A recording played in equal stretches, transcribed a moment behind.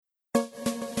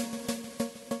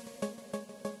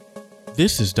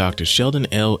This is Dr. Sheldon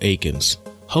L. Akins,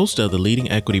 host of the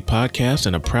Leading Equity Podcast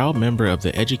and a proud member of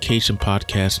the Education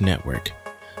Podcast Network,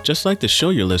 just like the show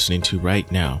you're listening to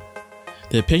right now.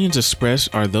 The opinions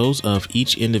expressed are those of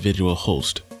each individual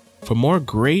host. For more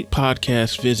great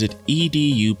podcasts, visit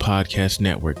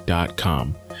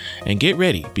edupodcastnetwork.com. And get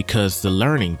ready because the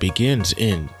learning begins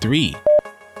in 3,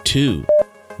 2,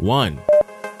 1.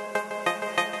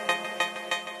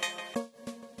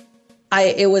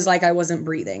 It was like I wasn't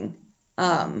breathing.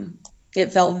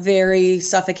 It felt very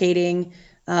suffocating.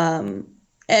 And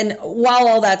while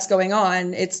all that's going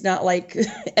on, it's not like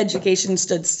education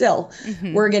stood still.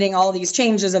 Mm-hmm. We're getting all these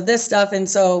changes of this stuff. And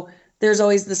so there's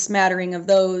always the smattering of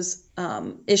those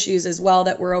issues as well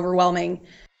that were overwhelming.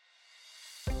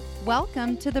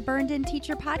 Welcome to the Burned In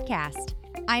Teacher Podcast.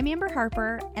 I'm Amber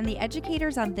Harper, and the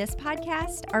educators on this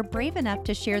podcast are brave enough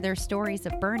to share their stories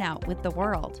of burnout with the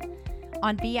world.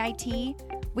 On BIT,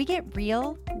 we get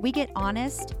real, we get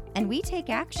honest, and we take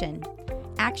action.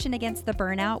 Action against the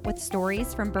burnout with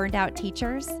stories from burned out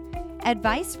teachers,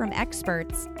 advice from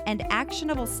experts, and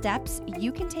actionable steps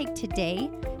you can take today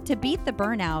to beat the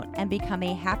burnout and become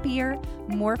a happier,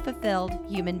 more fulfilled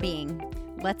human being.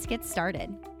 Let's get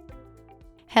started.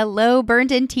 Hello,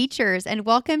 Burned In Teachers, and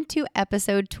welcome to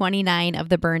episode 29 of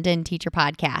the Burned In Teacher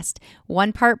Podcast.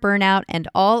 One part burnout and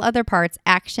all other parts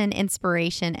action,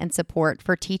 inspiration, and support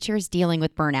for teachers dealing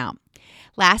with burnout.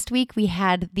 Last week, we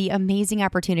had the amazing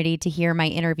opportunity to hear my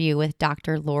interview with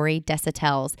Dr. Lori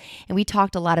Desautel, and we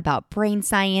talked a lot about brain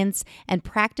science and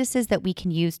practices that we can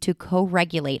use to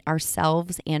co-regulate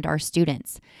ourselves and our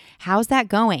students. How's that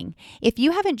going? If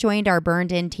you haven't joined our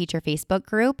Burned In Teacher Facebook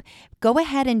group, go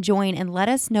ahead and join and let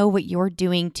us know what you're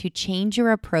doing to change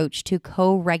your approach to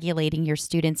co-regulating your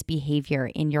students' behavior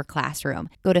in your classroom.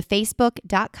 Go to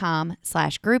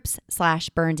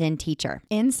facebook.com/groups/burnedinteacher.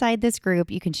 Inside this group,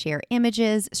 you can share images,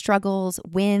 struggles,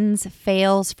 wins,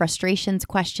 fails, frustrations,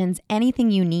 questions, anything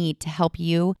you need to help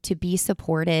you to be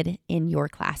supported in your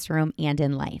classroom and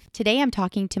in life. Today, I'm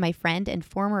talking to my friend and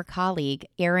former colleague,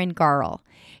 Erin Garl.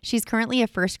 She's currently a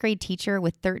first grade teacher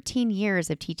with 13 years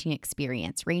of teaching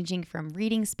experience, ranging from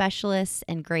reading specialists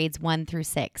and grades 1 through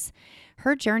 6.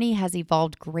 Her journey has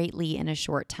evolved greatly in a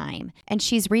short time, and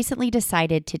she's recently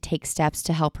decided to take steps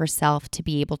to help herself to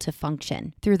be able to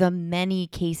function through the many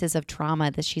cases of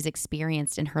trauma that she's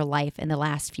experienced in her life in the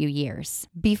last few years.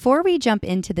 Before we jump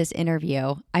into this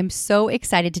interview, I'm so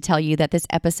excited to tell you that this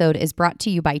episode is brought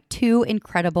to you by two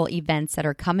incredible events that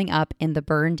are coming up in the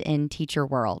Burned In Teacher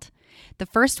world. The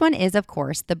first one is, of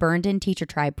course, the Burned In Teacher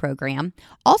Tribe program,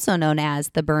 also known as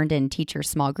the Burned In Teacher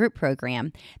Small Group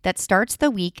program, that starts the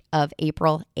week of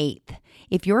April 8th.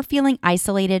 If you're feeling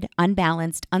isolated,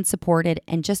 unbalanced, unsupported,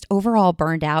 and just overall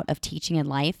burned out of teaching and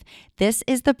life, this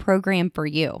is the program for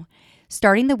you.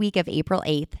 Starting the week of April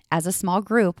 8th, as a small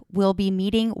group, we'll be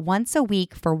meeting once a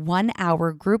week for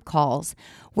 1-hour group calls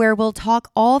where we'll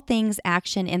talk all things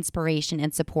action, inspiration,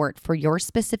 and support for your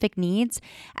specific needs,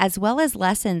 as well as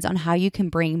lessons on how you can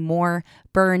bring more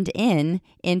burned in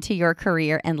into your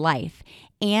career and life.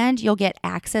 And you'll get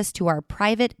access to our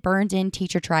private Burned In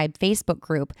Teacher Tribe Facebook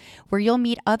group where you'll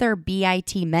meet other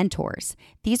BIT mentors.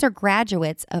 These are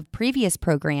graduates of previous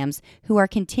programs who are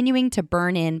continuing to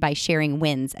burn in by sharing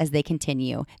wins as they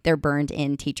continue their Burned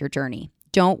In teacher journey.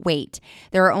 Don't wait.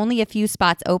 There are only a few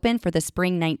spots open for the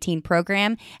Spring 19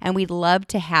 program, and we'd love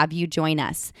to have you join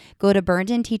us. Go to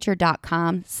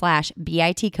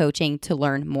burnedinteacher.com/BIT coaching to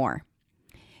learn more.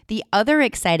 The other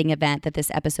exciting event that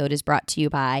this episode is brought to you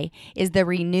by is the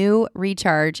Renew,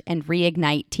 Recharge, and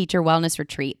Reignite Teacher Wellness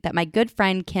Retreat that my good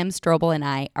friend Kim Strobel and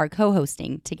I are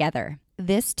co-hosting together.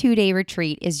 This 2-day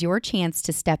retreat is your chance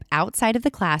to step outside of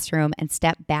the classroom and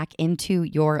step back into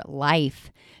your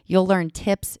life. You'll learn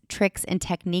tips, tricks, and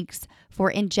techniques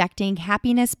for injecting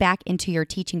happiness back into your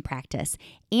teaching practice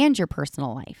and your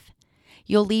personal life.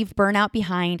 You'll leave burnout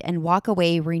behind and walk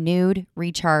away renewed,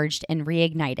 recharged, and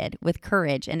reignited with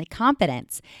courage and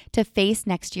confidence to face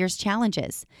next year's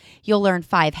challenges. You'll learn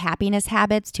 5 happiness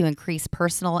habits to increase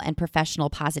personal and professional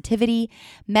positivity,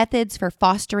 methods for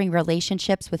fostering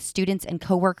relationships with students and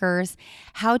coworkers,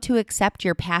 how to accept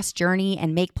your past journey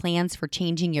and make plans for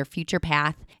changing your future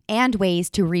path, and ways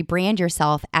to rebrand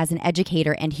yourself as an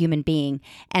educator and human being,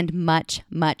 and much,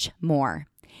 much more.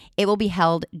 It will be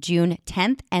held June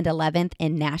 10th and 11th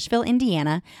in Nashville,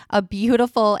 Indiana, a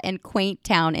beautiful and quaint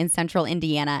town in central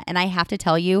Indiana. And I have to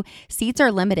tell you, seats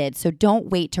are limited, so don't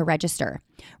wait to register.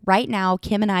 Right now,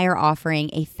 Kim and I are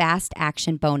offering a fast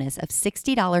action bonus of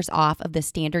 $60 off of the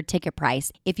standard ticket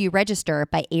price if you register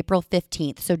by April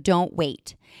 15th, so don't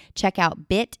wait. Check out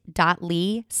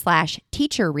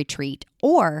bit.ly/teacher retreat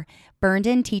or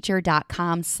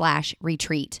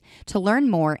burnedinteacher.com/retreat to learn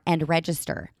more and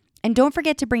register. And don't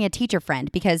forget to bring a teacher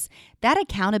friend because that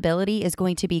accountability is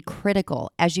going to be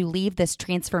critical as you leave this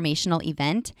transformational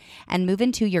event and move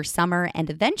into your summer and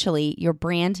eventually your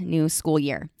brand new school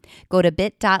year. Go to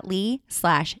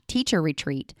bit.ly/teacher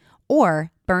retreat or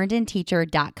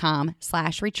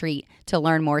burnedinteacher.com/retreat to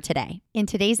learn more today. In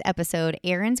today's episode,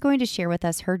 Erin's going to share with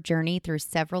us her journey through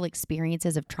several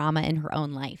experiences of trauma in her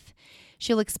own life.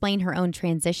 She'll explain her own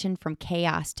transition from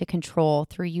chaos to control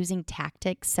through using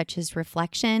tactics such as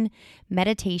reflection,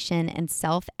 meditation, and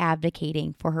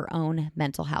self-advocating for her own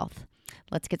mental health.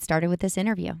 Let's get started with this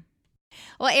interview.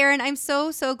 Well, Erin, I'm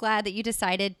so glad that you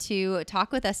decided to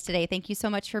talk with us today. Thank you so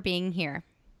much for being here.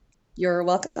 You're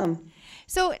welcome.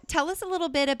 So tell us a little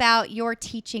bit about your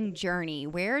teaching journey.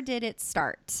 Where did it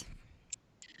start?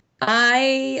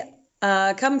 I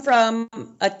come from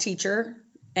a teacher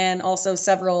and also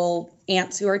several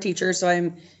aunts who are teachers. So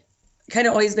I'm kind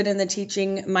of always been in the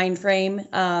teaching mind frame.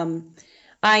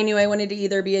 I knew I wanted to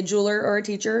either be a jeweler or a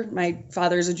teacher. My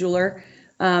father's a jeweler.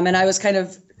 And I was kind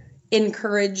of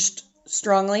encouraged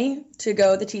strongly to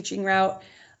go the teaching route.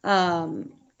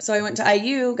 So I went to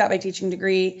IU, got my teaching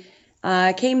degree,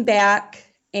 came back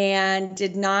and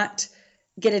did not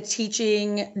get a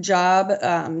teaching job,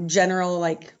 general,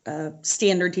 like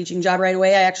standard teaching job right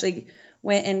away. I actually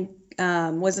went and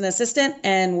was an assistant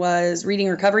and was reading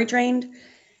recovery trained.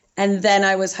 And then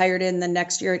I was hired in the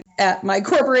next year at my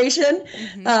corporation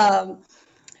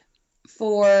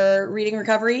for reading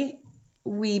recovery.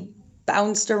 We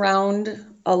bounced around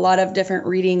a lot of different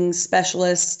reading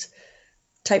specialist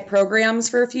type programs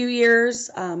for a few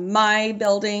years. My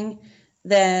building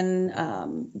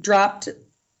then dropped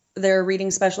their reading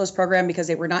specialist program because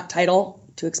they were not Title,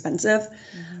 too expensive.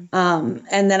 And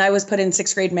then I was put in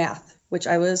sixth grade math, which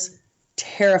I was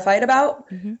terrified about,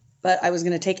 but I was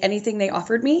going to take anything they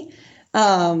offered me.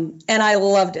 And I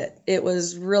loved it. It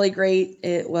was really great.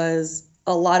 It was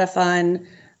a lot of fun.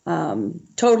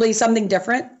 Totally something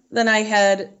different than I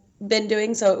had been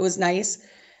doing. So it was nice.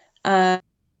 Then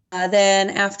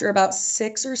after about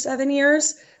 6 or 7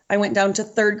 years, I went down to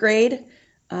third grade,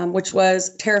 which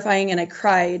was terrifying. And I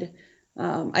cried.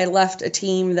 I left a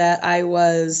team that I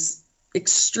was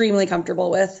extremely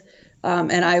comfortable with.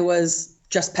 And I was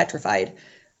just petrified.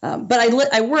 But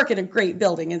I work in a great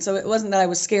building. And so it wasn't that I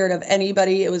was scared of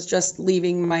anybody. It was just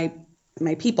leaving my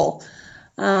people.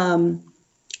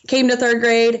 Came to third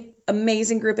grade,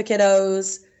 amazing group of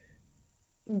kiddos,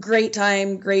 great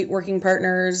time, great working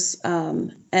partners.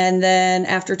 And then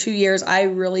after 2 years, I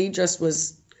really just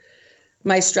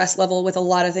my stress level with a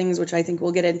lot of things, which I think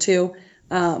we'll get into,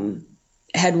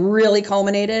 had really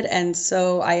culminated. And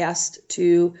so I asked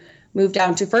to move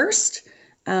down to first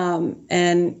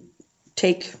and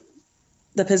take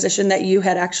the position that you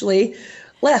had actually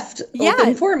left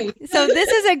open for me. So this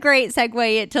is a great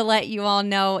segue to let you all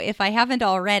know, if I haven't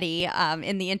already,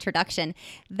 in the introduction,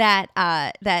 that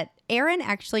Erin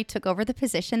actually took over the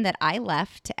position that I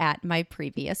left at my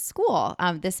previous school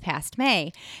this past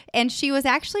May. And she was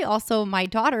actually also my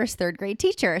daughter's third grade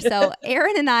teacher. So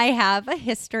Erin and I have a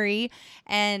history,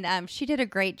 and she did a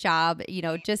great job,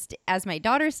 just as my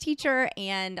daughter's teacher.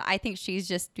 And I think she's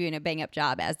just doing a bang up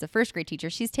job as the first grade teacher.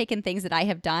 She's taken things that I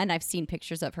have done. I've seen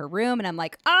pictures of her room and I'm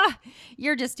like,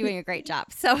 you're just doing a great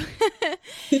job. So,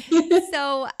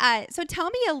 so tell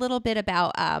me a little bit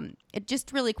about,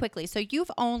 just really quickly. So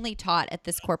you've only taught at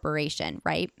this corporation,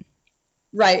 right?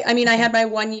 Right. I mean, I had my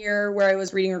 1 year where I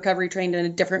was reading recovery trained in a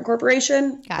different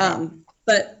corporation,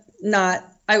 but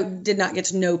I did not get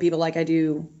to know people like I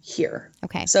do here.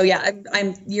 Okay. So yeah,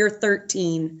 I'm year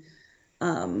 13,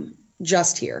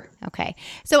 just here. Okay.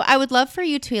 So I would love for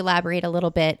you to elaborate a little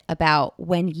bit about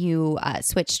when you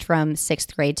switched from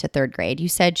sixth grade to third grade. You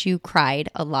said you cried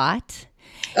a lot.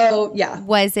 Oh yeah.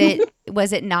 Was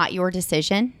it not your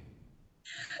decision?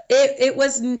 It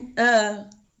was, no,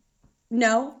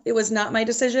 it was not my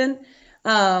decision.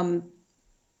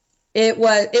 It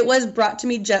was brought to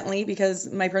me gently because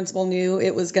my principal knew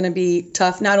it was going to be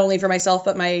tough, not only for myself,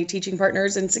 but my teaching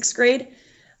partners in sixth grade.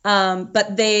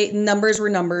 But numbers were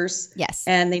numbers. Yes.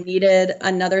 And they needed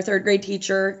another third grade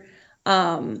teacher.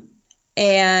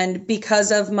 And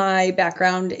because of my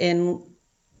background in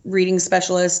reading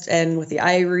specialist and with the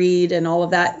iRead and all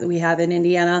of that we have in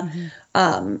Indiana.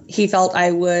 He felt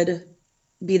I would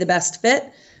be the best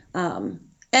fit. And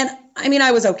I mean,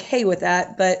 I was okay with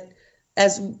that, but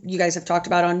as you guys have talked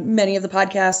about on many of the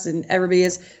podcasts and everybody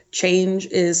is, change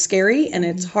is scary and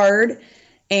it's hard.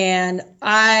 And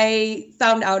I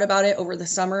found out about it over the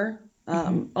summer,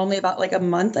 only about like a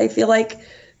month, I feel like,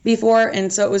 before.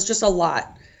 And so it was just a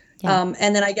lot. And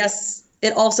then I guess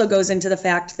it also goes into the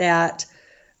fact that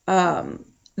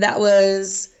that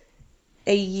was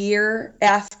a year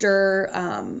after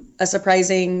a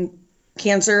surprising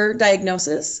cancer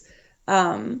diagnosis.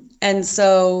 And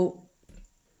so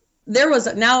there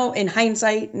was, now in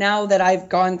hindsight, now that I've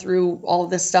gone through all of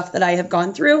this stuff that I have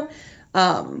gone through,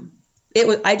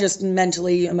 I just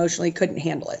mentally, emotionally couldn't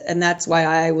handle it. And that's why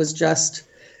I was just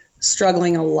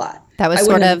struggling a lot. That was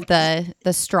sort of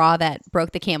the straw that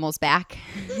broke the camel's back.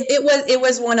 It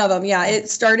was one of them. Yeah. It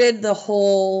started the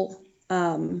whole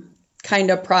kind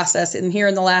of process. And here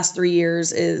in the last 3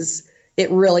 years it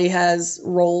really has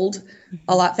rolled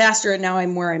a lot faster. And now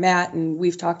I'm where I'm at. And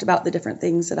we've talked about the different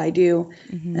things that I do,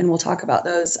 and we'll talk about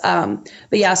those. But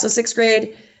yeah, so 6th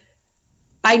grade,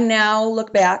 I now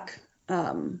look back,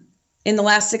 in the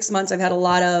last 6 months, I've had a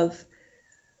lot of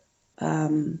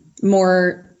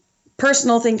more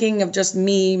personal thinking of just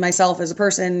me, myself as a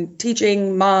person,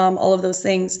 teaching, mom, all of those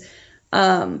things.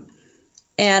 And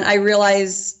I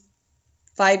realized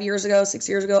 6 years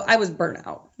ago, I was burnt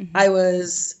out. I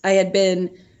had been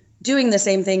doing the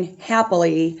same thing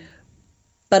happily,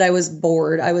 but I was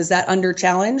bored. I was that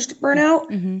under-challenged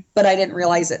burnout, but I didn't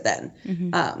realize it then.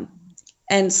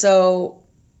 And so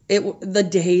the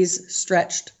days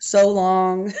stretched so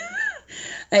long.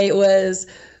 It was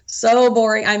so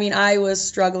boring. I mean, I was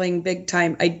struggling big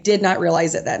time. I did not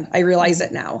realize it then. I realize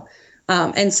it now.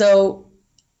 And so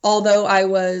although I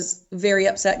was very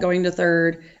upset going to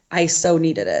 3rd, I so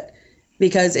needed it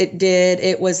because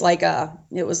it was like a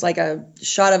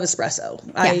shot of espresso.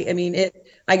 Yeah.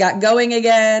 I got going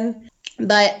again,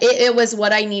 but it was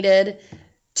what I needed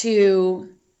to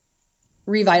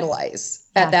revitalize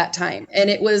at that time. And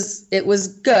it was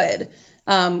good.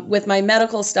 With my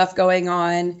medical stuff going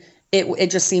on,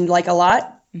 it just seemed like a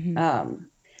lot. And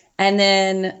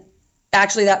then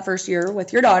actually that first year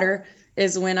with your daughter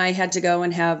is when I had to go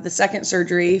and have the second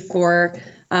surgery for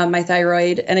my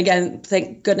thyroid. And again,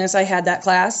 thank goodness I had that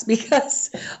class because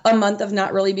a month of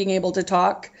not really being able to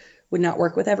talk would not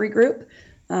work with every group.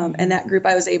 And that group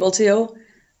I was able to.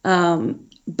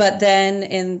 But then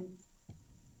in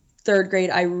 3rd grade,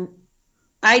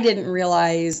 I didn't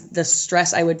realize the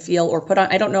stress I would feel or put on.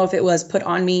 I don't know if it was put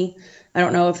on me. I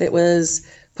don't know if it was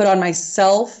put on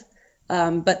myself.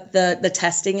 But the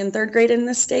testing in 3rd grade in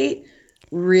this state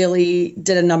really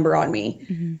did a number on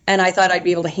me. And I thought I'd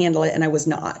be able to handle it, and I was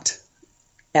not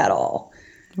at all.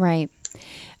 Right.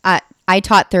 I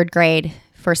taught 3rd grade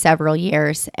for several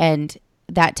years, and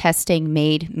that testing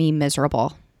made me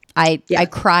miserable. I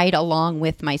cried along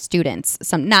with my students.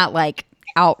 Some, not like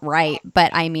outright, but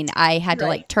I mean, I had to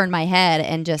like turn my head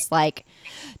and just like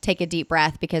take a deep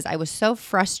breath because I was so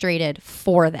frustrated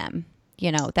for them.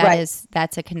 You know,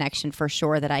 that's a connection for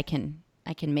sure that I can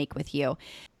make with you.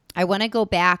 I want to go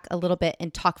back a little bit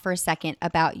and talk for a second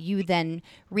about you then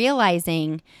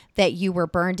realizing that you were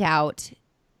burned out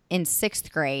in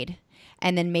 6th grade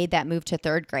and then made that move to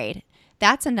 3rd grade.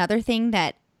 That's another thing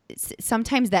that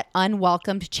sometimes that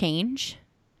unwelcomed change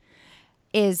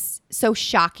is so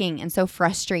shocking and so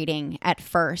frustrating at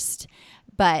first.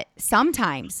 But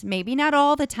sometimes, maybe not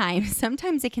all the time,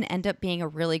 sometimes it can end up being a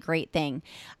really great thing.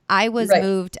 I was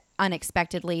moved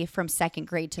unexpectedly from 2nd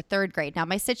grade to 3rd grade. Now,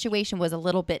 my situation was a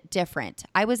little bit different.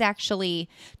 I was actually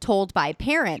told by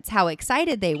parents how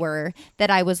excited they were that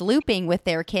I was looping with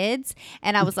their kids.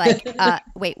 And I was like,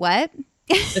 wait, what?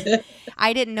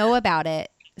 I didn't know about it.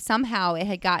 Somehow it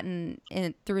had gotten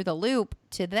in through the loop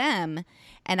to them,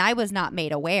 and I was not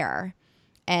made aware.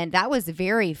 And that was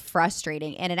very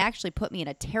frustrating. And it actually put me in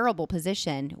a terrible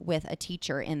position with a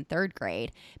teacher in 3rd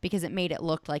grade because it made it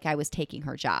look like I was taking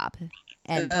her job.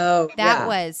 And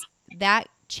that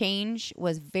change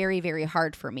was very, very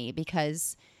hard for me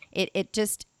because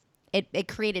it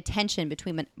created tension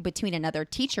between another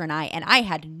teacher and I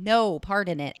had no part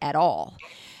in it at all.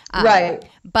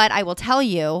 But I will tell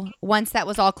you, once that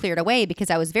was all cleared away, because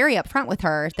I was very upfront with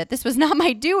her that this was not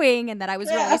my doing and that I was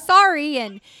really sorry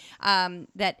and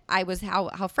that I was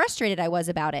how frustrated I was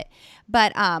about it.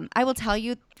 But I will tell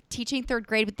you, teaching 3rd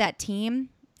grade with that team,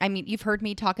 I mean, you've heard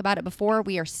me talk about it before.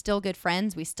 We are still good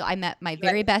friends. I met my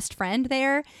very best friend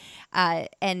there.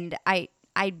 And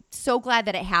I'm so glad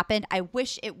that it happened. I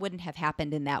wish it wouldn't have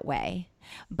happened in that way,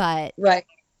 but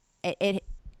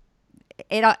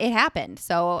it happened.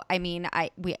 So, I mean, I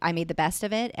made the best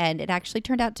of it, and it actually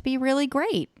turned out to be really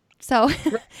great. So,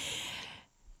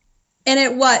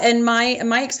 and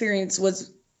my experience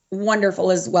was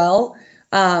wonderful as well.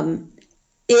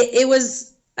 It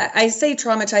was, I say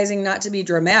traumatizing not to be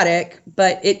dramatic,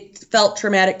 but it felt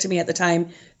traumatic to me at the time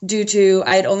due to,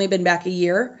 I had only been back a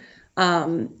year,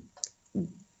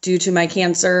 due to my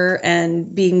cancer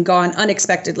and being gone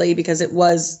unexpectedly, because it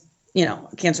was,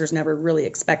 cancer is never really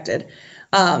expected.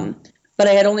 But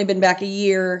I had only been back a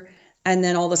year, and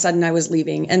then all of a sudden I was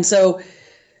leaving. And so,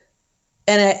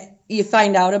 you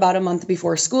find out about a month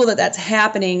before school that that's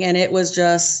happening. And it was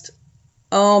just,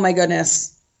 oh my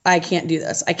goodness, I can't do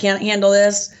this. I can't handle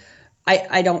this.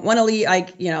 I don't want to leave.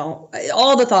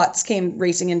 All the thoughts came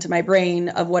racing into my brain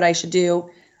of what I should do.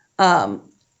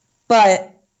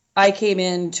 But I came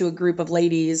into a group of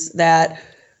ladies that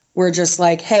were just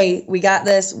like, hey, we got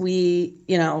this. We,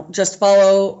 just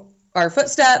follow our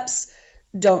footsteps.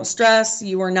 Don't stress.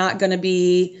 You are not going to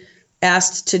be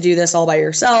asked to do this all by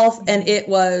yourself. And it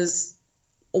was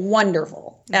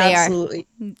wonderful. Absolutely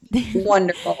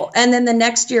wonderful. And then the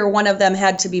next year, one of them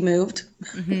had to be moved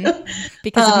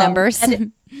because of numbers.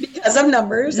 Because of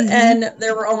numbers. And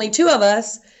there were only two of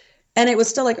us. And it was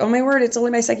still like, oh my word, it's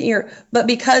only my second year. But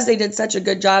because they did such a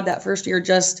good job that first year,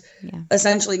 just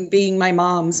essentially being my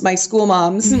moms, my school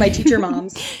moms, my teacher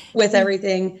moms with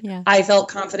everything, I felt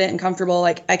confident and comfortable.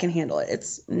 Like, I can handle it.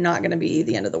 It's not going to be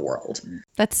the end of the world.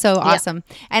 That's so awesome.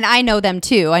 And I know them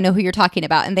too. I know who you're talking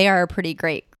about. And they are a pretty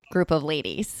great group of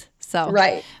ladies. So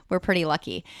we're pretty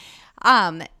lucky.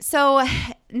 So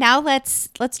now let's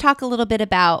talk a little bit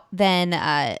about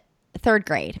then third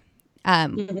grade.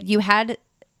 You had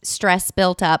stress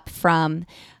built up from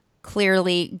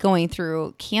clearly going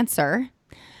through cancer.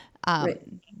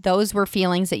 Those were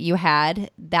feelings that you had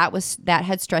that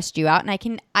had stressed you out.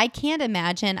 And I can't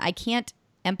imagine, I can't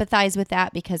empathize with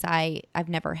that because I've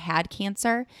never had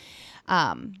cancer.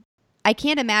 I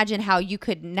can't imagine how you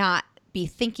could not be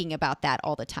thinking about that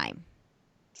all the time.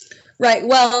 Right.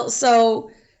 Well,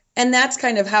 and that's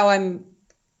kind of how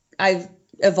I've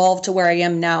evolved to where I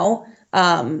am now.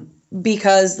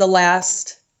 Because the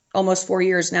last almost 4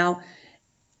 years now,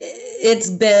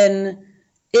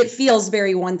 it feels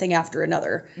very one thing after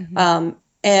another.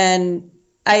 And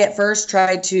I at first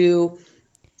tried to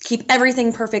keep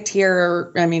everything perfect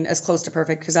here. As close to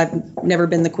perfect, because I've never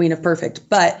been the queen of perfect,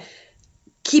 but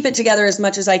keep it together as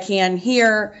much as I can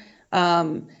here,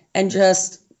 and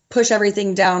just push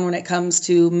everything down when it comes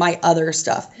to my other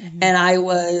stuff. And I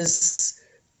was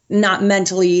not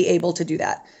mentally able to do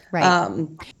that. Right.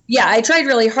 I tried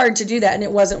really hard to do that, and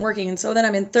it wasn't working. And so then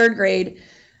I'm in third grade.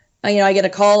 I get a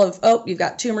call of, oh, you've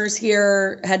got tumors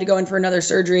here. Had to go in for another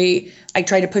surgery. I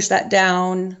tried to push that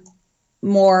down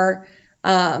more.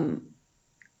 And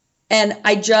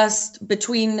I just,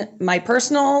 between my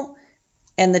personal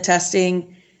and the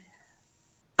testing,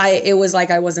 it was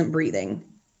like I wasn't breathing.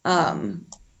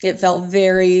 It felt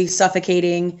very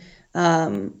suffocating.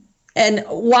 And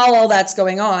while all that's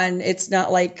going on, it's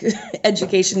not like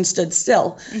education stood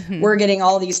still. We're getting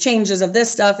all these changes of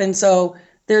this stuff. And so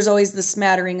there's always the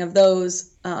smattering of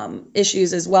those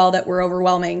issues as well that were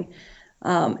overwhelming.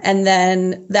 And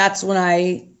then that's when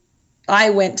I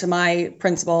went to my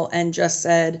principal and just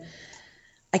said,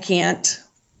 I can't,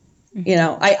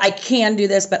 I can do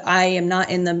this, but I am not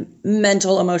in the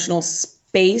mental, emotional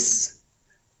space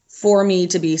for me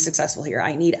to be successful here.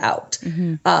 I need out.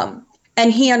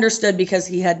 And he understood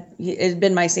because it had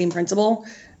been my same principal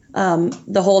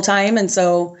the whole time. And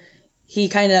so he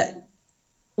kind of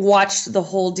watched the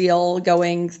whole deal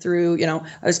going through. I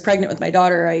was pregnant with my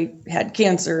daughter. I had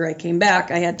cancer. I came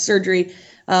back. I had surgery.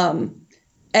 And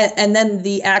then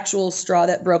the actual straw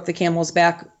that broke the camel's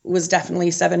back was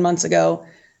definitely 7 months ago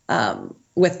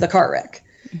with the car wreck.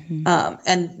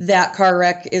 And that car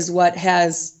wreck is what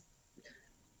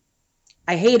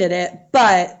I hated it,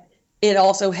 but it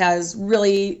also has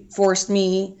really forced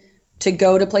me to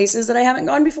go to places that I haven't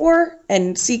gone before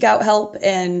and seek out help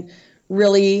and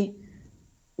really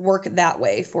work that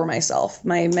way for myself,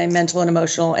 my mental and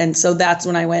emotional. And so that's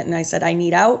when I went and I said, I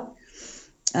need out.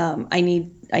 I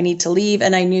need to leave.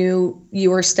 And I knew you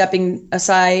were stepping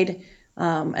aside.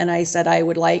 And I said, I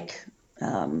would like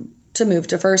to move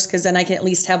to first, because then I can at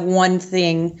least have one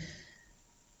thing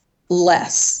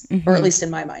less, or at least in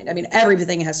my mind.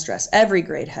 Everything has stress. Every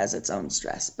grade has its own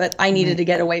stress, but I needed to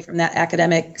get away from that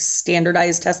academic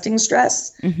standardized testing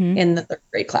stress in the third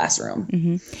grade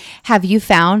classroom. Have you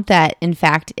found that, in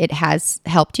fact, it has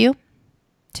helped you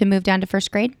to move down to first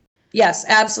grade? Yes,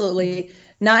 absolutely.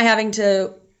 Not having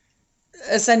to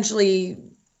essentially,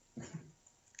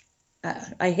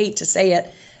 I hate to say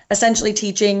it, essentially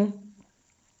teaching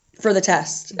for the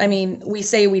test. I mean, we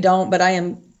say we don't, but I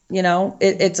am,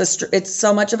 it's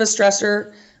so much of a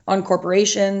stressor on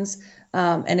corporations.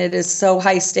 And it is so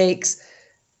high stakes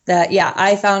that,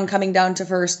 I found coming down to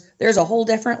first, there's a whole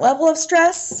different level of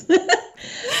stress.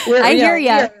 I hear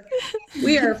you.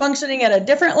 We are functioning at a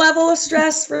different level of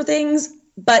stress for things,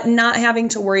 but not having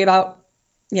to worry about,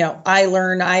 I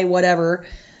learn, whatever,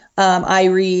 I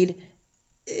read.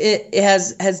 It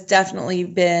has definitely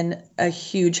been a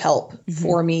huge help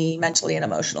for me mentally and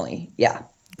emotionally. Yeah,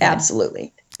 good.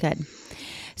 Absolutely. Good.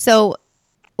 So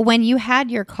when you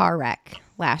had your car wreck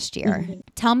last year,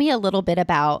 tell me a little bit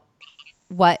about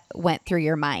what went through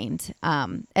your mind,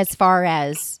 as far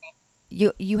as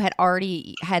you had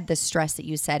already had the stress that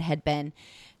you said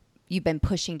you've been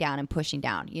pushing down and pushing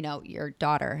down, your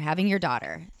daughter, having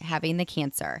the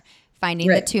cancer, finding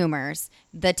the tumors,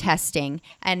 the testing,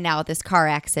 and now this car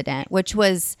accident, which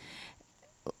was,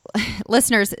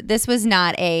 listeners, this was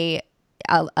not a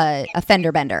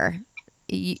fender bender.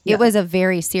 It was a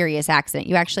very serious accident.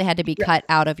 You actually had to be cut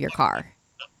out of your car.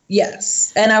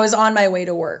 Yes. And I was on my way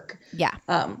to work. Yeah.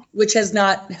 Which has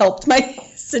not helped my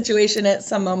situation at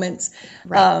some moments.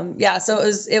 Right.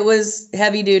 So it was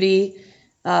heavy duty.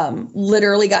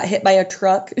 Literally got hit by a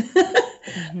truck.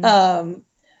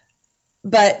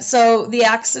 But so the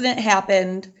accident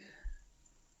happened.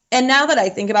 And now that I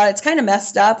think about it, it's kind of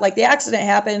messed up. Like, the accident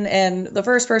happened, and the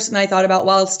first person I thought about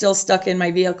while still stuck in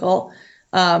my vehicle,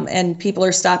 and people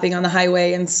are stopping on the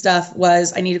highway and stuff,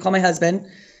 was I need to call my husband.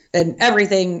 And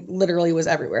everything literally was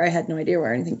everywhere. I had no idea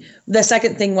where anything. The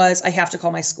second thing was I have to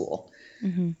call my school.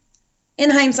 In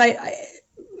hindsight,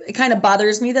 it kind of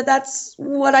bothers me that that's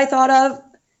what I thought of,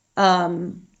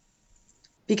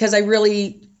 because I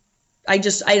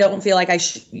don't feel like I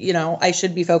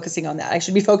should be focusing on that. I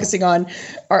should be focusing on,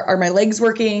 are my legs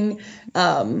working,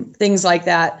 things like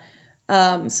that.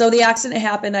 So the accident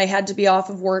happened. I had to be off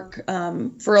of work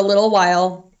for a little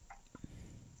while,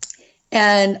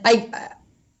 and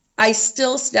I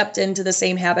still stepped into the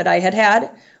same habit I had,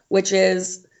 which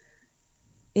is,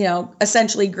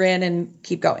 essentially grin and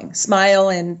keep going, smile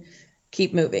and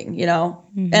keep moving,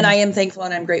 and I am thankful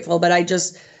and I'm grateful, but I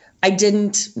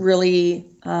didn't really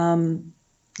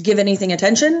give anything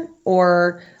attention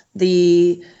or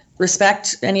the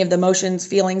respect, any of the emotions,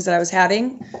 feelings that I was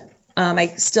having. I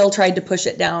still tried to push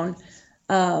it down.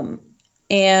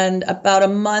 And about a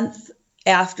month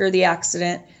after the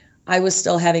accident, I was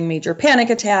still having major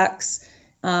panic attacks,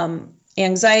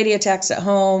 anxiety attacks at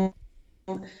home.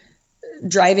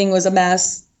 Driving was a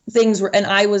mess. And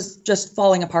I was just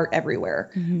falling apart everywhere.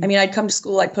 I mean, I'd come to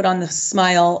school, I'd put on the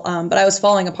smile, but I was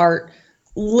falling apart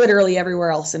literally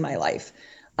everywhere else in my life.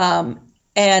 And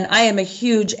I am a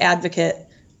huge advocate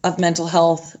of mental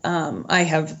health. I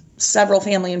have several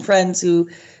family and friends who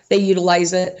they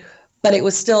utilize it, but it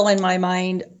was still in my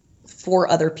mind for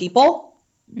other people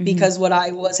because what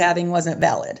I was having wasn't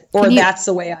valid, or that's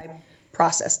the way I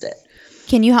processed it.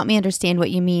 Can you help me understand what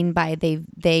you mean by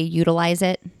they utilize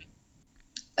it?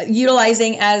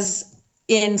 Utilizing as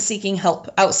in seeking help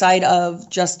outside of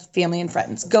just family and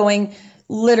friends, going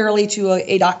literally to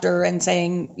a doctor and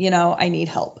saying, I need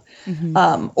help,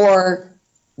 or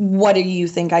what do you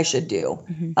think I should do?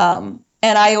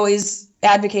 And I always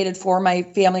advocated for my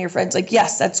family or friends, like,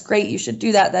 yes, that's great. You should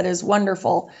do that. That is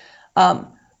wonderful.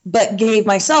 But gave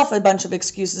myself a bunch of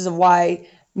excuses of why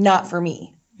not for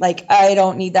me. Like, I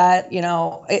don't need that.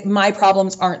 My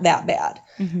problems aren't that bad.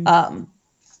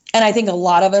 And I think a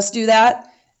lot of us do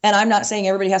that. And I'm not saying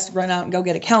everybody has to run out and go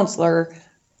get a counselor,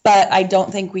 but I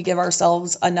don't think we give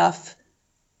ourselves enough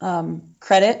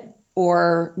credit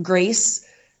or grace.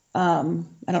 I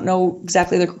don't know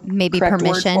exactly the maybe correct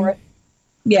permission. word for it.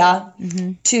 Yeah.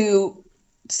 To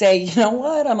say, you know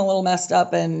what, I'm a little messed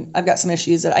up and I've got some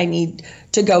issues that I need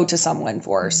to go to someone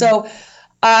for. So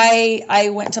I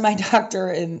went to my doctor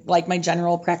and like my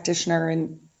general practitioner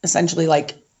and essentially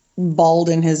like bawled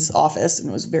in his office, and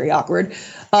it was very awkward.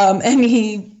 And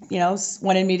he,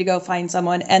 wanted me to go find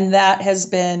someone. And that has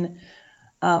been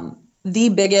the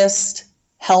biggest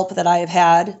help that I have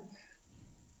had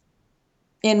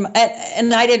and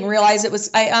I didn't realize it was,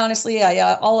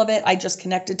 all of it, I just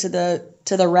connected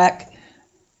to the wreck,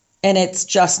 and it's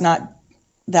just not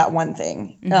that one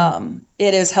thing.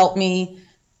 It has helped me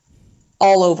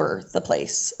all over the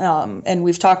place. And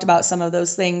we've talked about some of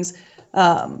those things.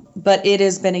 But it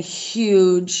has been a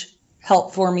huge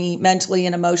help for me mentally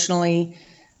and emotionally,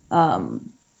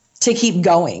 to keep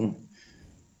going.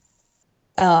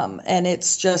 And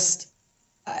it's just,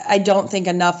 I don't think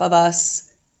enough of us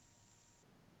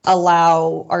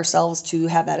allow ourselves to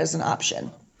have that as an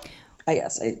option. I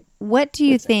guess. What do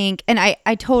you think? And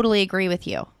I totally agree with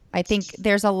you. I think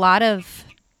there's a lot of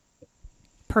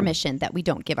permission that we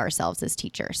don't give ourselves as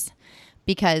teachers,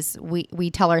 because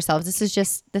we tell ourselves this is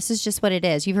just what it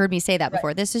is. You've heard me say that before.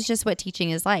 Right. This is just what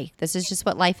teaching is like. This is just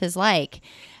what life is like.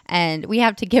 And we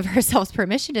have to give ourselves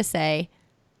permission to say,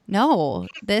 no,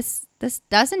 this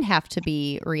doesn't have to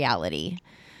be reality.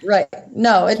 Right.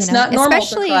 No, it's not normal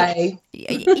to cry.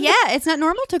 Yeah, it's not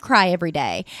normal to cry every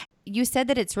day. You said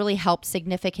that it's really helped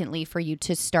significantly for you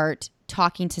to start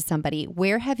talking to somebody.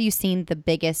 Where have you seen the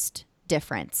biggest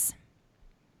difference?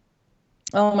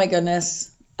 Oh my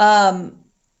goodness.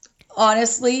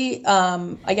 Honestly,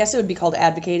 I guess it would be called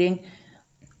advocating.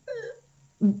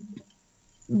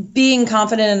 Being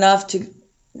confident enough to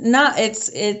not,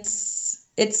 it's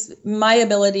my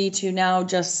ability to now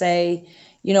just say,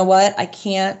 you know what, I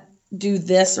can't do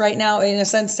this right now. In a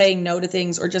sense, saying no to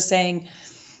things, or just saying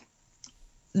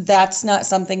that's not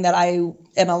something that I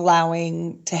am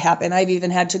allowing to happen. I've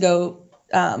even had to go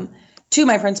to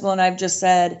my principal, and I've just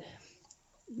said,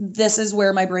 this is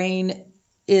where my brain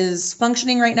is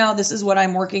functioning right now. This is what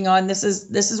I'm working on. This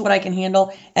is what I can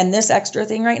handle. And this extra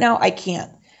thing right now, I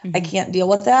can't. Mm-hmm. I can't deal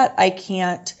with that. I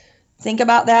can't think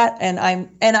about that. And I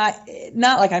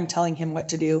not like I'm telling him what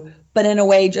to do, but in a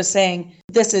way just saying,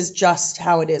 this is just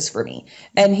how it is for me.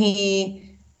 And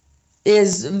he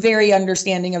is very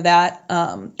understanding of that.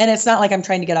 And it's not like I'm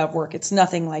trying to get out of work. It's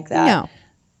nothing like that. No.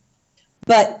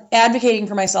 But advocating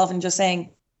for myself and just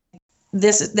saying,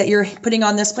 this that you're putting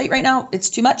on this plate right now, it's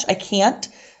too much. I can't.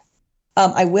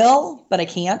 I will, but I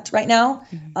can't right now.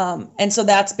 Mm-hmm. And so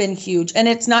that's been huge. And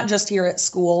it's not just here at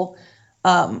school.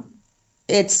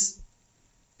 It's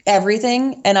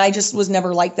everything. And I just was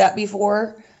never like that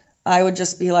before. I would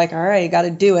just be like, all right, got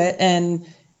to do it. And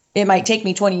it might take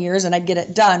me 20 years and I'd get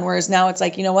it done. Whereas now it's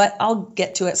like, you know what, I'll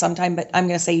get to it sometime, but I'm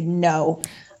going to say no.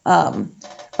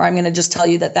 Or I'm going to just tell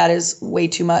you that is way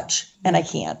too much and I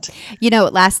can't. You know,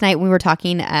 last night we were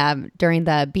talking during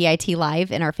the BIT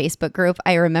Live in our Facebook group,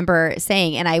 I remember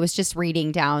saying, and I was just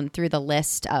reading down through the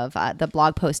list of the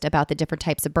blog post about the different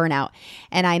types of burnout.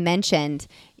 And I mentioned,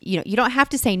 you know, you don't have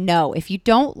to say no. If you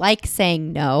don't like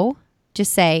saying no,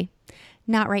 just say,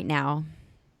 not right now.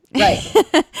 Right.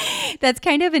 That's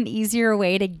kind of an easier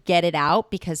way to get it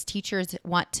out, because teachers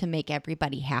want to make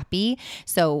everybody happy.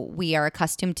 So we are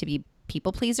accustomed to be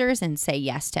people pleasers and say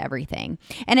yes to everything.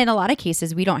 And in a lot of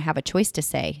cases, we don't have a choice to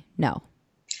say no,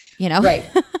 you know? Right.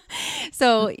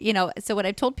 So, you know, so what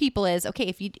I've told people is, okay,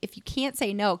 if you can't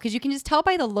say no, because you can just tell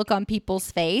by the look on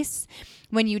people's face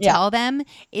when you tell them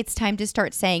it's time to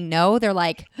start saying no, they're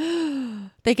like,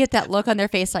 they get that look on their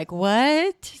face like,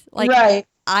 what? Like, right.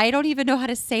 I don't even know how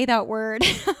to say that word.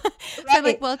 So I'm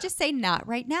like, well, just say not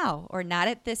right now, or not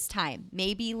at this time,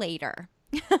 maybe later.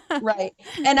 Right.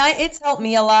 And it's helped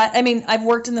me a lot. I mean, I've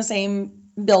worked in the same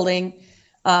building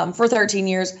for 13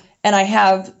 years, and I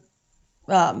have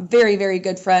very, very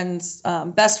good friends,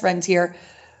 best friends here,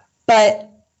 but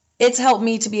it's helped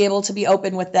me to be able to be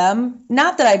open with them.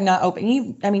 Not that I'm not open.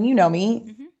 You know me.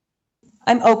 Mm-hmm.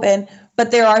 I'm open,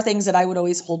 but there are things that I would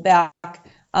always hold back.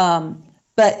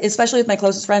 But especially with my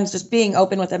closest friends, just being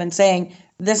open with them and saying,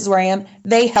 this is where I am,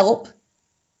 they help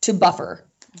to buffer.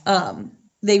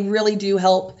 They really do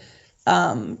help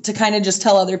to kind of just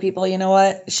tell other people, you know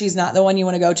what, she's not the one you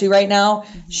want to go to right now.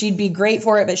 Mm-hmm. She'd be great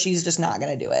for it, but she's just not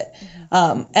going to do it.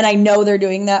 Mm-hmm. And I know they're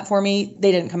doing that for me.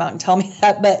 They didn't come out and tell me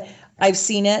that, but I've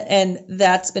seen it. And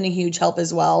that's been a huge help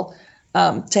as well,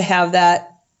 to have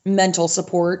that mental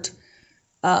support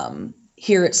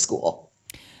here at school.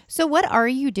 So what are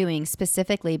you doing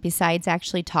specifically besides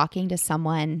actually talking to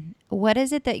someone? What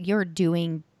is it that you're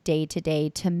doing day to day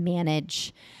to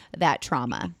manage that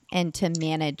trauma and to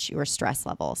manage your stress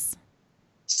levels?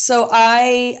 So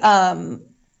I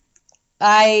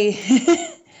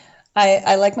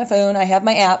like my phone. I have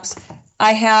my apps.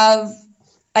 I have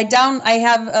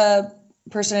a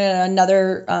person in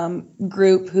another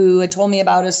group who had told me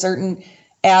about a certain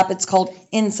app. It's called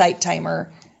Insight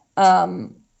Timer.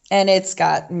 And it's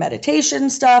got meditation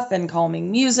stuff and calming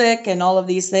music and all of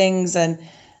these things. And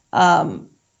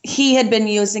he had been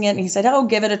using it and he said, oh,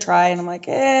 give it a try. And I'm like,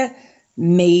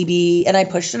 maybe. And I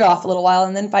pushed it off a little while.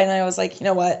 And then finally I was like, you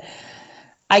know what?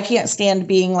 I can't stand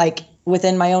being like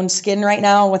within my own skin right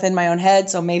now, within my own head.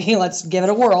 So maybe let's give it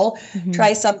a whirl,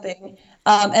 try something.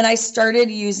 And I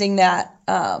started using that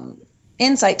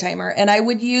Insight Timer, and I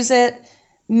would use it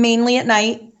mainly at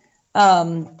night.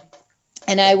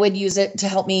 And I would use it to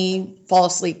help me fall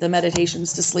asleep, the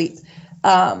meditations to sleep.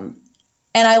 And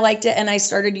I liked it. And I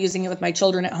started using it with my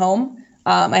children at home.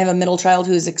 I have a middle child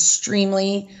who is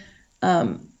extremely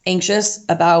anxious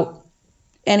about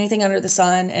anything under the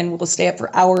sun, and will stay up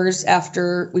for hours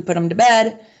after we put him to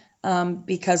bed,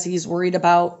 because he's worried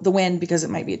about the wind because it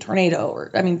might be a tornado,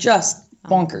 or, I mean, just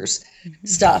bonkers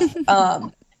stuff.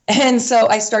 And so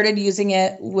I started using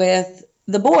it with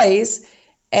the boys,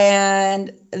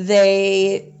 and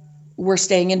they were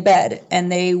staying in bed,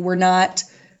 and they were not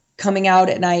coming out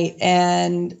at night.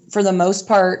 And for the most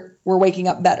part, were waking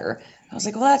up better. I was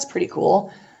like, well, that's pretty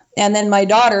cool. And then my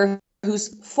daughter, who's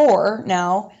 4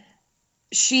 now,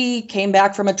 she came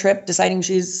back from a trip deciding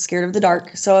she's scared of the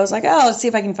dark. So I was like, oh, let's see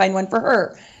if I can find one for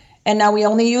her. And now we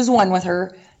only use one with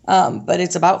her, but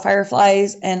it's about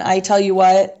fireflies. And I tell you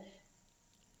what,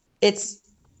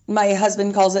 my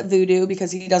husband calls it voodoo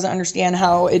because he doesn't understand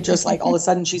how it just like all of a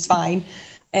sudden she's fine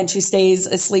and she stays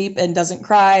asleep and doesn't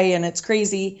cry, and it's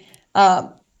crazy.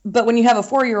 But when you have a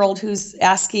 4-year-old who's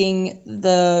asking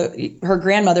her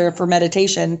grandmother for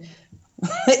meditation,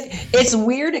 it's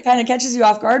weird. It kind of catches you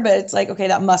off guard, but it's like, okay,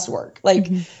 that must work. Like,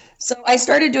 so I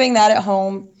started doing that at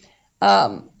home.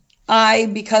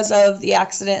 Because of the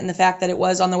accident and the fact that it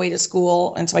was on the way to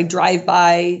school, and so I drive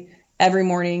by every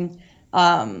morning,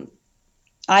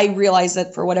 I realized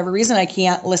that for whatever reason, I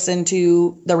can't listen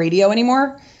to the radio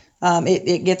anymore.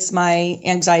 It gets my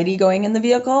anxiety going in the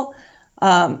vehicle.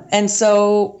 And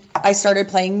so I started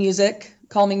playing music,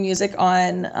 calming music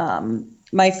on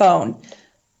my phone.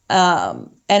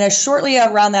 And shortly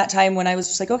around that time, when I was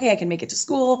just like, okay, I can make it to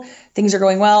school, things are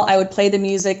going well, I would play the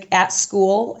music at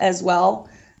school as well,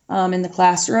 in the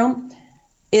classroom,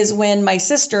 is when my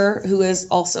sister, who is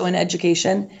also in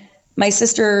education, my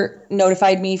sister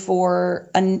notified me for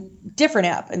a different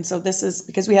app. And so this is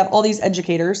because we have all these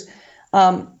educators.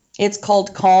 It's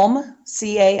called Calm,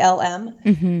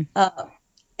 CALM.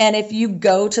 And if you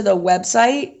go to the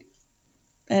website,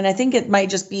 and I think it might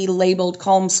just be labeled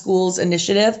Calm Schools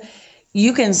Initiative,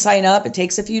 you can sign up. It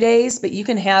takes a few days, but you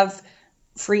can have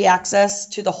free access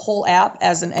to the whole app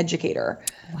as an educator.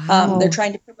 Wow. They're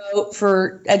trying to promote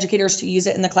for educators to use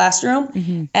it in the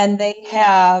classroom. And they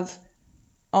have,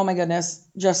 oh my goodness,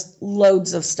 just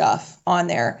loads of stuff on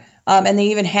there. And they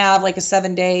even have like a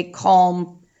 7-day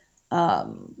calm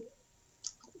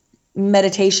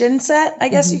meditation set, I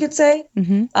guess you could say,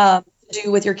 to do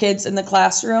with your kids in the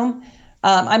classroom.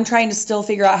 I'm trying to still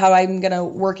figure out how I'm going to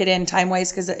work it in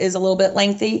time-wise because it is a little bit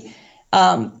lengthy.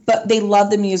 But they love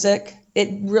the music. It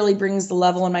really brings the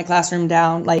level in my classroom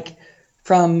down, like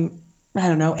from, I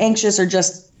don't know, anxious or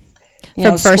just,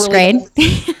 from first grade.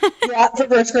 Yeah, for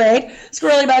first grade.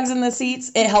 Squirrely bugs in the seats.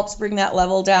 It helps bring that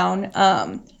level down.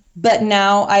 But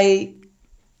now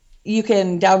you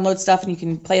can download stuff and you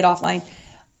can play it offline.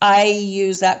 I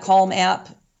use that Calm app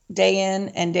day in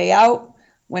and day out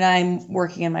when I'm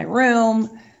working in my room.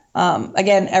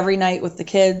 Again, every night with the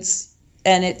kids.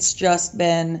 And it's just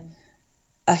been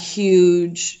a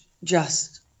huge,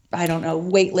 I don't know,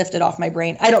 weight lifted off my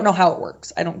brain. I don't know how it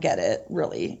works. I don't get it,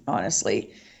 really,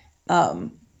 honestly.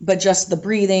 But just the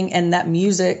breathing and that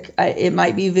music, it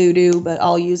might be voodoo, but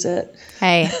I'll use it.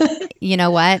 Hey, you know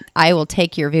what? I will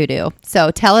take your voodoo. So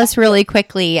tell us really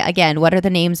quickly, again, what are the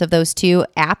names of those 2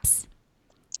 apps?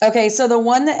 Okay, so the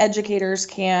one that educators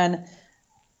can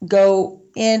go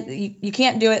in, you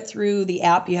can't do it through the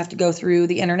app. You have to go through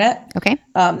the internet. Okay.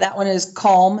 That one is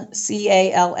Calm,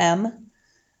 CALM.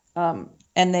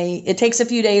 And it takes a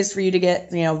few days for you to get,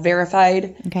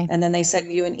 verified. Okay. And then they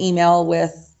send you an email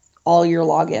with all your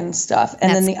login stuff.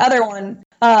 And then the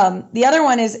other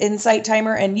one is Insight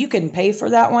Timer, and you can pay for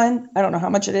that one. I don't know how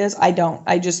much it is. I don't.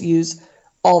 I just use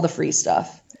all the free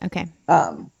stuff. Okay.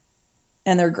 And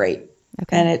they're great.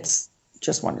 Okay. And it's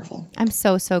just wonderful. I'm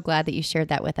so glad that you shared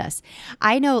that with us.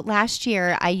 I know last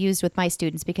year I used with my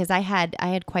students because I had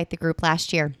quite the group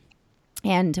last year.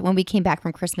 And when we came back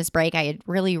from Christmas break, I had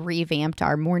really revamped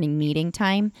our morning meeting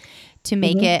time to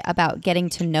make it about getting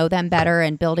to know them better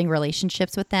and building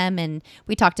relationships with them. And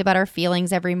we talked about our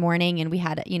feelings every morning, and we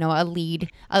had, a lead.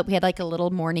 We had like a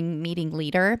little morning meeting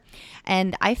leader.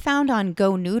 And I found on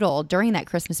Go Noodle during that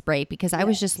Christmas break, because I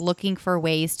was just looking for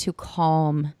ways to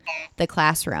calm the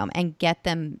classroom and get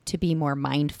them to be more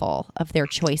mindful of their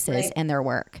choices and their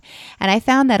work. And I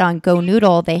found that on Go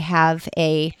Noodle, they have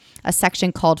a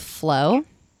section called Flow.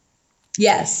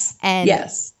 Yes. And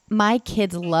my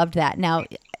kids loved that. Now,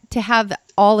 to have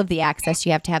all of the access,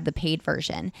 you have to have the paid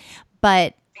version.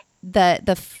 But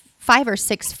the 5 or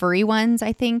 6 free ones,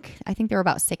 I think. I think there were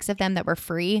about 6 of them that were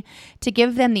free. To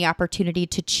give them the opportunity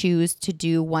to choose to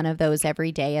do one of those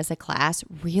every day as a class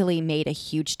really made a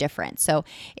huge difference. So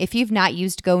if you've not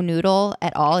used Go Noodle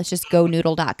at all, it's just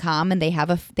gonoodle.com, and they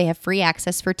have free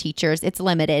access for teachers. It's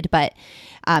limited, but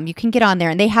you can get on there,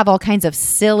 and they have all kinds of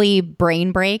silly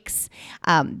brain breaks.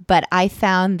 But I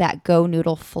found that Go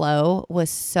Noodle Flow was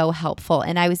so helpful,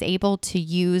 and I was able to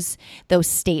use those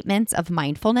statements of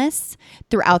mindfulness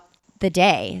throughout the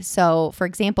day. So, for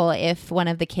example, if one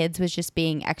of the kids was just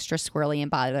being extra squirrely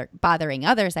and bothering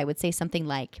others, I would say something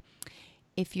like,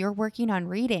 if you're working on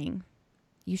reading,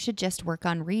 you should just work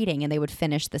on reading. And they would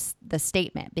finish the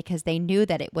statement, because they knew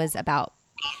that it was about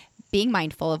being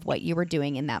mindful of what you were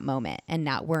doing in that moment and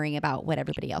not worrying about what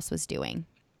everybody else was doing.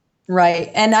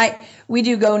 Right. And we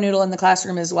do Go Noodle in the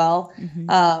classroom as well.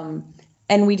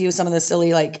 And we do some of the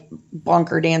silly, like,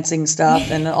 bonker dancing stuff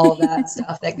and all of that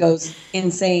stuff that goes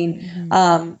insane.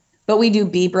 But we do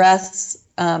bee breaths,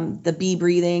 the bee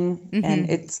breathing, and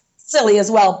it's silly as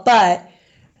well. But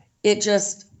it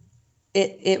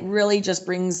really just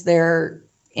brings their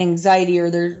anxiety or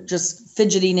their just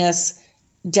fidgetiness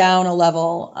down a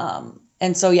level.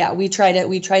 And so, yeah, we try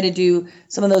to do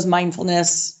some of those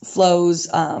mindfulness flows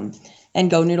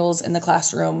and Go Noodles in the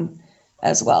classroom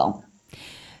as well.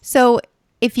 So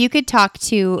if you could talk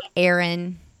to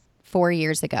Erin 4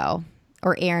 years ago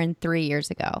or Erin 3 years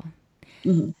ago,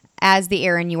 as the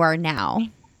Erin you are now,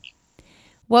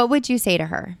 what would you say to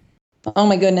her? Oh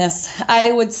my goodness.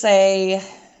 I would say,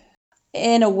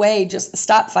 in a way, just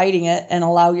stop fighting it and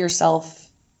allow yourself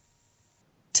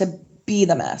to be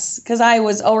the mess. Because I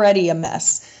was already a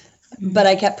mess, but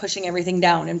I kept pushing everything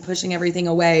down and pushing everything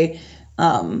away.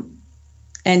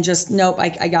 And just, nope,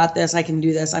 I got this. I can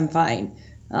do this. I'm fine.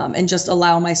 And just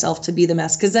allow myself to be the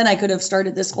mess. Because then I could have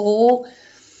started this whole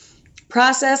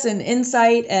process and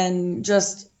insight and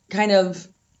just kind of,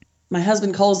 my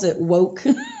husband calls it woke,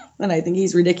 and I think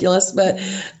he's ridiculous, but,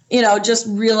 just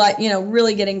realize,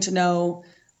 really getting to know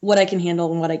what I can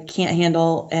handle and what I can't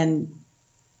handle and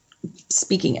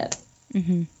speaking it.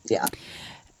 Yeah.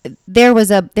 There's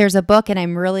a book, and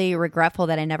I'm really regretful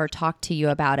that I never talked to you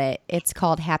about it. It's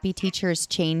called Happy Teachers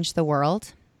Change the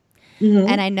World.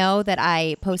 And I know that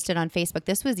I posted on Facebook,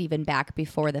 this was even back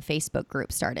before the Facebook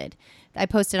group started. I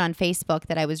posted on Facebook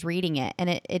that I was reading it,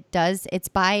 and it's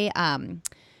by,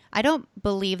 I don't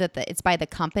believe that it's by the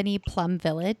company Plum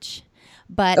Village,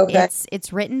 but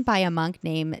it's written by a monk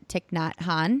named Thich Nhat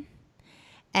Hanh,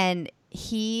 and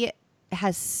he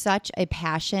has such a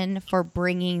passion for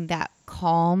bringing that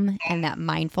calm and that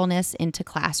mindfulness into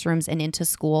classrooms and into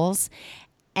schools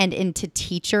and into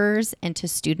teachers and to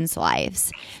students'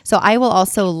 lives. So I will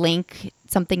also link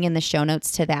something in the show notes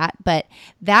to that, but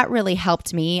that really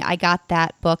helped me. I got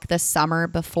that book the summer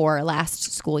before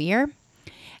last school year.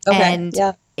 And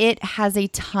it has a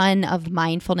ton of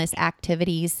mindfulness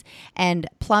activities. And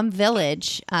Plum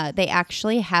Village, they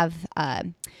actually have,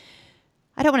 I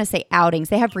don't want to say outings,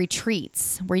 they have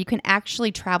retreats where you can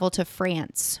actually travel to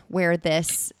France, where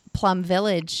this Plum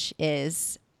Village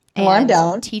is. And I'm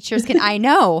down. Teachers can, I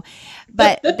know,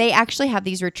 but they actually have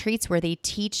these retreats where they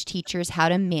teach teachers how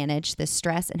to manage the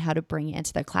stress and how to bring it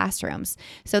into their classrooms.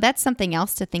 So that's something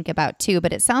else to think about too.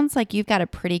 But it sounds like you've got a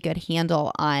pretty good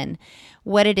handle on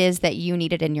what it is that you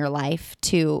needed in your life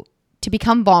to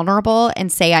become vulnerable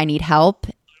and say, I need help,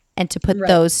 and to put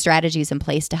those strategies in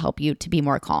place to help you to be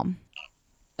more calm.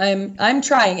 I'm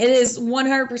trying. It is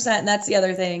 100%. And that's the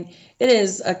other thing. It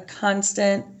is a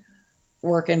constant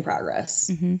work in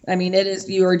progress. I mean, it is,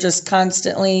 you are just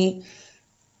constantly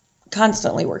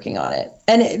working on it.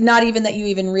 And not even that you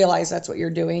even realize that's what you're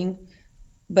doing,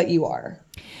 but you are.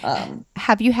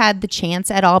 Have you had the chance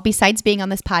at all, besides being on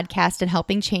this podcast and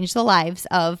helping change the lives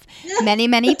of many,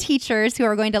 many teachers who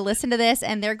are going to listen to this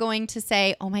and they're going to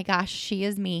say, oh my gosh, she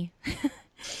is me.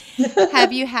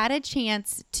 Have you had a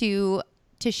chance to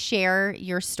share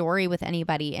your story with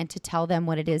anybody and to tell them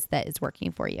what it is that is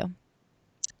working for you?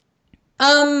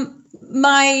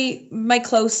 My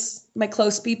close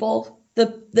people,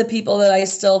 the people that I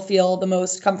still feel the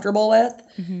most comfortable with,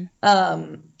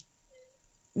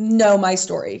 know my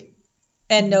story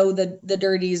and know the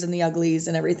dirties and the uglies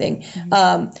and everything.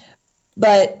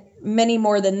 But many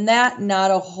more than that,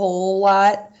 not a whole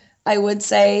lot, I would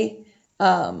say.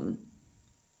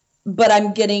 But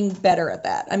I'm getting better at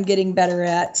that. I'm getting better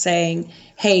at saying,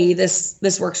 hey,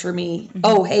 this works for me.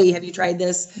 Oh, hey, have you tried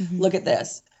this? Look at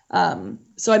this.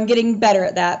 So I'm getting better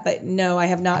at that, but no, I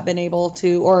have not been able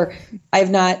to, or I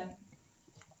have not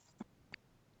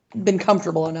been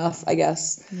comfortable enough, I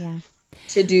guess,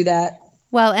 to do that.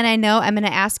 Well, and I know I'm going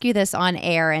to ask you this on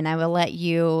air, and I will let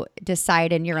you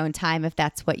decide in your own time if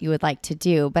that's what you would like to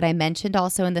do. But I mentioned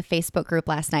also in the Facebook group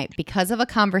last night, because of a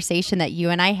conversation that you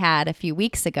and I had a few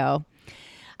weeks ago,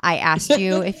 I asked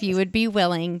you if you would be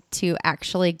willing to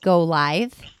actually go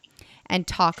live and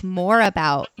talk more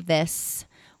about this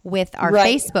with our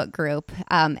Facebook group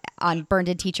on Burned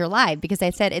In Teacher Live, because I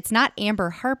said it's not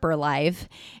Amber Harper Live.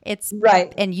 It's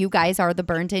and you guys are the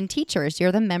Burned In Teachers.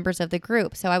 You're the members of the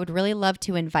group. So I would really love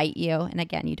to invite you. And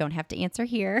again, you don't have to answer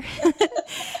here,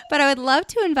 but I would love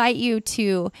to invite you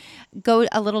to go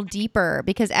a little deeper,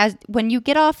 because when you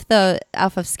get off of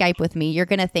Skype with me, you're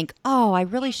going to think, oh, I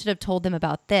really should have told them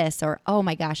about this, or oh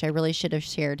my gosh, I really should have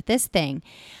shared this thing.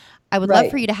 I would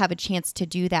love for you to have a chance to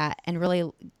do that and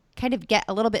really kind of get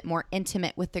a little bit more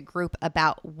intimate with the group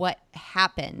about what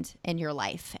happened in your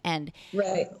life and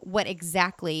what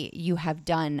exactly you have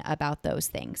done about those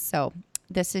things. So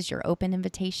this is your open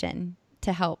invitation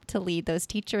to help to lead those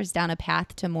teachers down a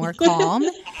path to more calm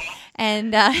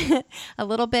and a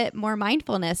little bit more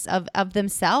mindfulness of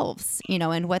themselves,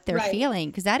 and what they're feeling,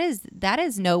 because that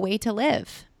is no way to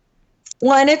live.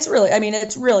 Well, and it's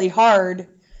really hard.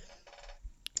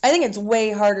 I think it's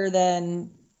way harder than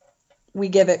we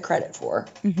give it credit for,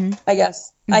 I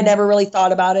guess. I never really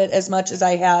thought about it as much as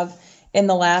I have in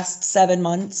the last 7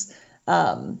 months.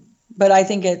 But I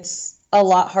think it's a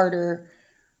lot harder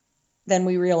than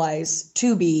we realize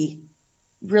to be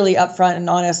really upfront and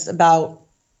honest about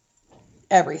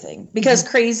everything, because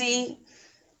crazy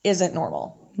isn't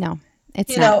normal. No,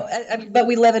 it's not. But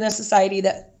we live in a society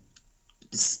that,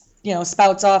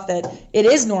 spouts off that it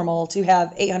is normal to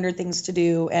have 800 things to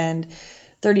do and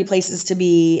 30 places to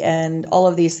be and all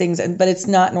of these things. But it's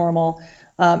not normal.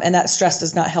 And that stress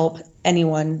does not help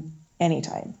anyone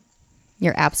anytime.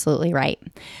 You're absolutely right.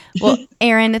 Well,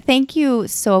 Erin, thank you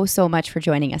so much for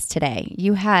joining us today.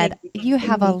 You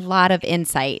have a lot of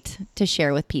insight to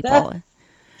share with people.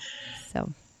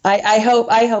 So I hope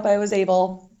I was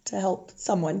able to help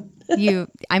someone.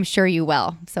 I'm sure you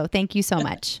will. So thank you so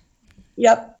much.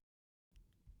 Yep.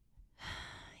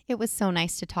 It was so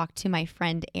nice to talk to my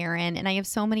friend Erin, and I have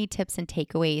so many tips and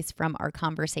takeaways from our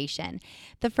conversation.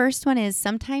 The first one is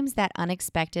sometimes that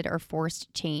unexpected or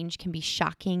forced change can be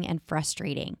shocking and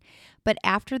frustrating. But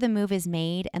after the move is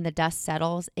made and the dust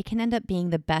settles, it can end up being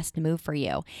the best move for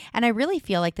you. And I really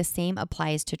feel like the same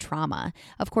applies to trauma.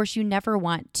 Of course, you never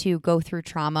want to go through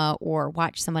trauma or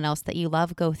watch someone else that you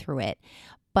love go through it.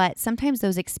 But sometimes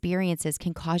those experiences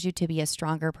can cause you to be a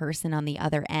stronger person on the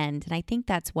other end. And I think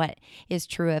that's what is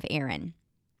true of Erin.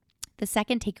 The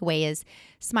second takeaway is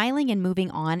smiling and moving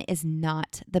on is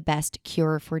not the best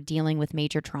cure for dealing with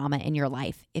major trauma in your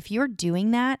life. If you're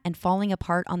doing that and falling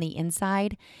apart on the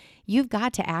inside, you've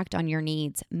got to act on your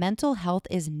needs. Mental health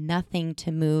is nothing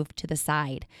to move to the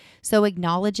side. So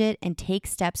acknowledge it and take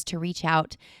steps to reach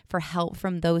out for help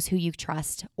from those who you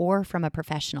trust or from a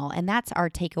professional. And that's our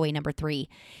takeaway number 3.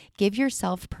 Give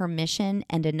yourself permission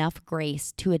and enough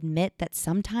grace to admit that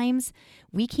sometimes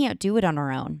we can't do it on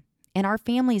our own and our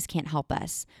families can't help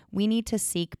us. We need to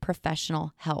seek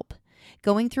professional help.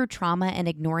 Going through trauma and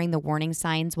ignoring the warning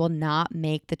signs will not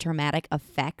make the traumatic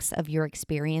effects of your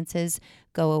experiences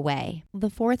go away. The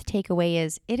fourth takeaway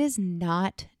is it is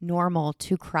not normal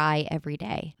to cry every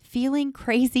day. Feeling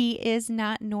crazy is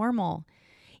not normal.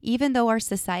 Even though our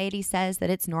society says that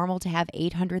it's normal to have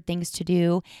 800 things to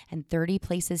do and 30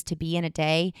 places to be in a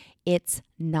day, it's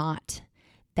not.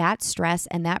 That stress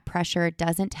and that pressure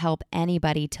doesn't help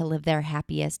anybody to live their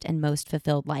happiest and most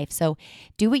fulfilled life. So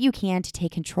do what you can to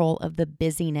take control of the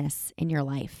busyness in your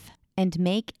life and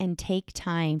make and take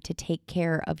time to take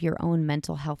care of your own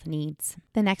mental health needs.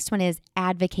 The next one is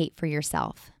advocate for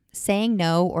yourself. Saying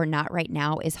no or not right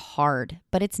now is hard,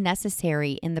 but it's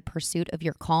necessary in the pursuit of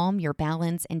your calm, your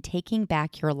balance, and taking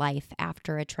back your life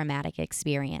after a traumatic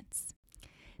experience.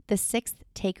 The sixth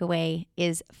takeaway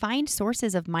is find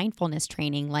sources of mindfulness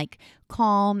training like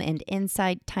Calm and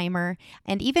Insight Timer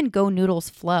and even Go Noodles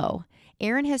Flow.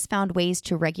 Erin has found ways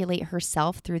to regulate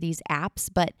herself through these apps,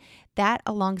 but that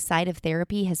alongside of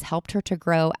therapy has helped her to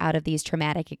grow out of these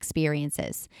traumatic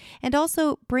experiences. And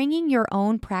also bringing your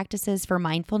own practices for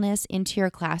mindfulness into your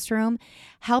classroom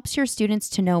helps your students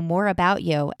to know more about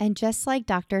you. And just like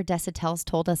Dr. Desautel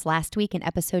told us last week in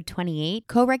episode 28,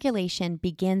 co-regulation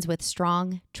begins with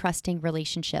strong, trusting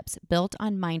relationships built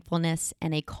on mindfulness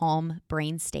and a calm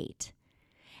brain state.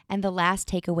 And the last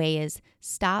takeaway is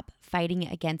stop fighting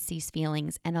against these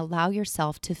feelings and allow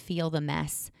yourself to feel the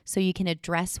mess so you can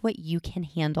address what you can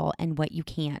handle and what you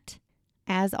can't.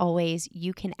 As always,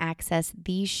 you can access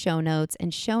these show notes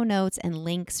and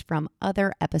links from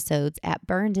other episodes at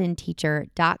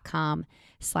burnedinteacher.com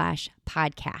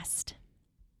anchor.fm/podcast.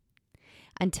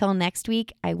 Until next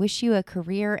week, I wish you a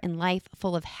career and life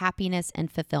full of happiness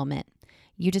and fulfillment.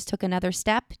 You just took another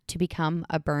step to become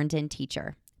a burned-in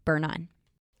teacher. Burn on.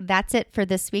 That's it for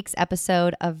this week's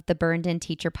episode of the Burned In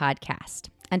Teacher podcast.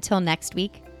 Until next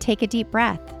week, take a deep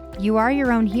breath. You are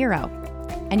your own hero,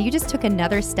 and you just took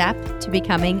another step to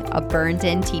becoming a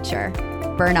burned-in teacher.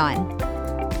 Burn on.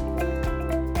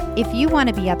 If you want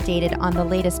to be updated on the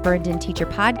latest Burned In Teacher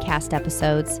podcast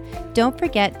episodes, don't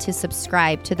forget to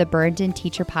subscribe to the Burned In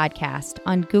Teacher podcast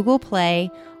on Google Play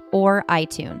or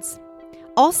iTunes.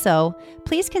 Also,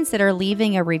 please consider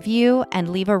leaving a review and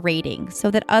leave a rating so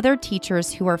that other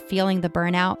teachers who are feeling the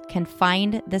burnout can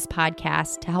find this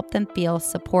podcast to help them feel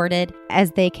supported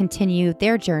as they continue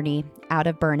their journey out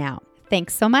of burnout.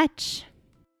 Thanks so much.